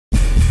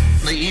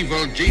the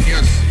evil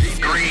genius,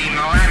 Green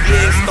Lantern.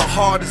 Yeah, it's the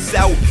hardest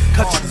out.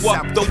 Cut you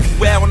up, throw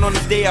you out on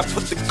the day I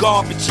put the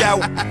garbage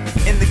out.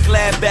 In the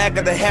glad bag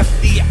of the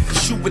hefty, I can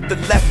shoot with the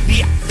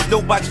lefty.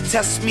 Nobody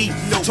test me.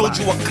 Told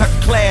you I cut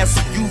class.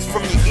 You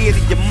from your ear to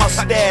your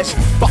mustache.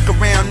 Fuck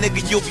around,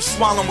 nigga, you'll be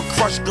swallowing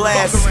crushed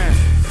glass.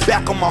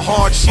 Back on my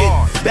hard shit,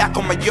 back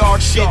on my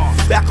yard shit,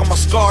 back on my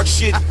scarred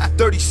shit.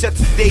 30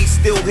 sets a day,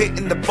 still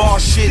hitting the bar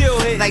shit.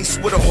 Nice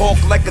with a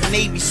hawk like a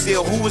Navy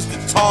SEAL. Who is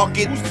the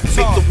target?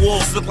 Make the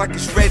walls look like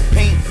it's red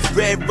paint,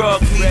 red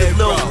rug. Need a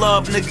little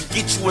love, nigga,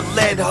 get you a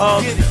lead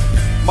hug.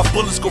 My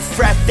bullets go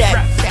frat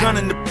that, gun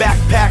in the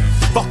backpack.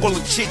 Fuck all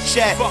the chit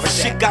chat, my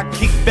shit got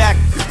kicked back.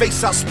 Your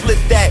face I split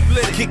that,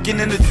 kicking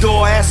in the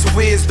door, ass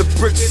where's the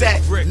bricks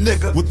at,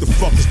 nigga? What the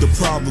fuck is the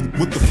problem?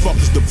 What the fuck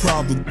is the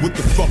problem? What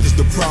the fuck is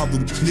the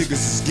problem? Niggas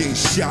is getting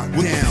shot.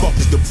 What the fuck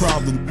is the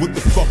problem? What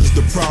the fuck is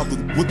the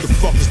problem? What the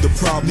fuck is the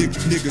problem?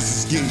 Niggas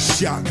is getting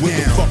shot. What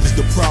the fuck is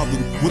the problem?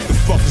 What the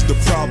fuck is the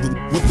problem?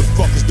 What the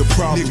fuck is the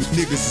problem?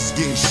 Niggas is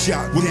getting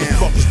shot. What the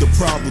fuck is the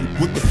problem?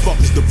 What the fuck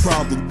is the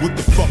problem? What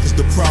the fuck is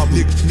the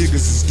problem?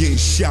 Niggas is getting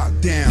shot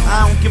down.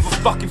 I don't give a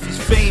fuck if he's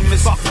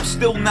famous. I'm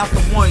still not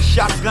the one.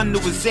 Shotgun to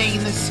his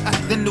anus,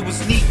 then to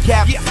his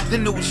kneecap,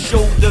 then to his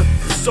shoulder.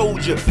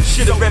 Soldier,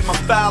 should've read my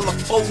file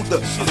of folder.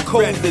 I'm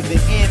colder than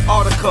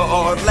Antarctica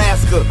or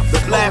Alaska.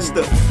 The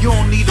blaster, you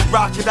don't need a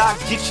rocket, I'll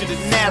get you to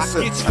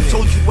NASA. I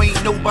told you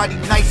ain't nobody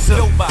nicer.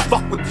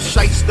 Fuck with the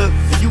shyster,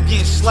 and you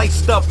getting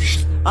sliced up.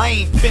 I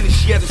ain't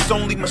finished yet, it's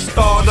only my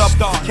startup.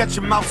 Catch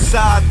him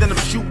outside, then I'm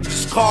shooting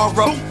this car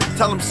up.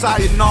 Tell him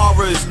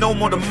sayonara, it's no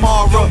more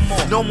tomorrow.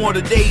 No more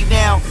today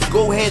now,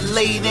 go ahead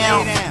lay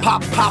down.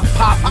 Pop, pop,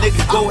 pop,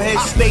 nigga, go ahead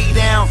stay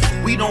down.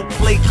 We don't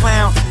play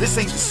clown, this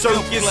ain't the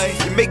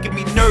circus. You're making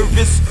me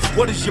nervous,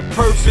 what is your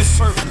purpose?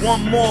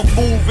 One more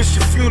move, it's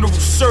your funeral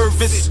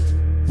service.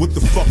 What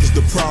the fuck is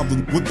the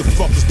problem? What the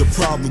fuck is the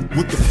problem?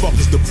 What the fuck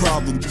is the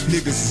problem?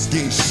 Niggas is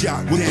getting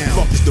shot. What the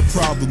fuck is the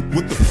problem?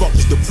 What the fuck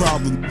is the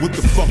problem? What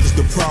the fuck is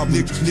the problem?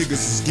 Niggas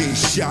is getting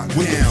shot.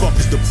 What the fuck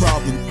is the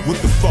problem? What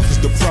the fuck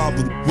is the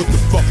problem? What the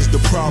fuck is the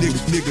problem?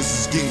 Niggas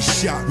is getting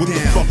shot. What the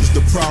fuck is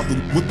the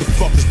problem? What the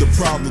fuck is the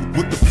problem?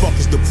 What the fuck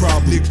is the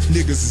problem?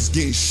 Niggas is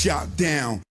getting shot down.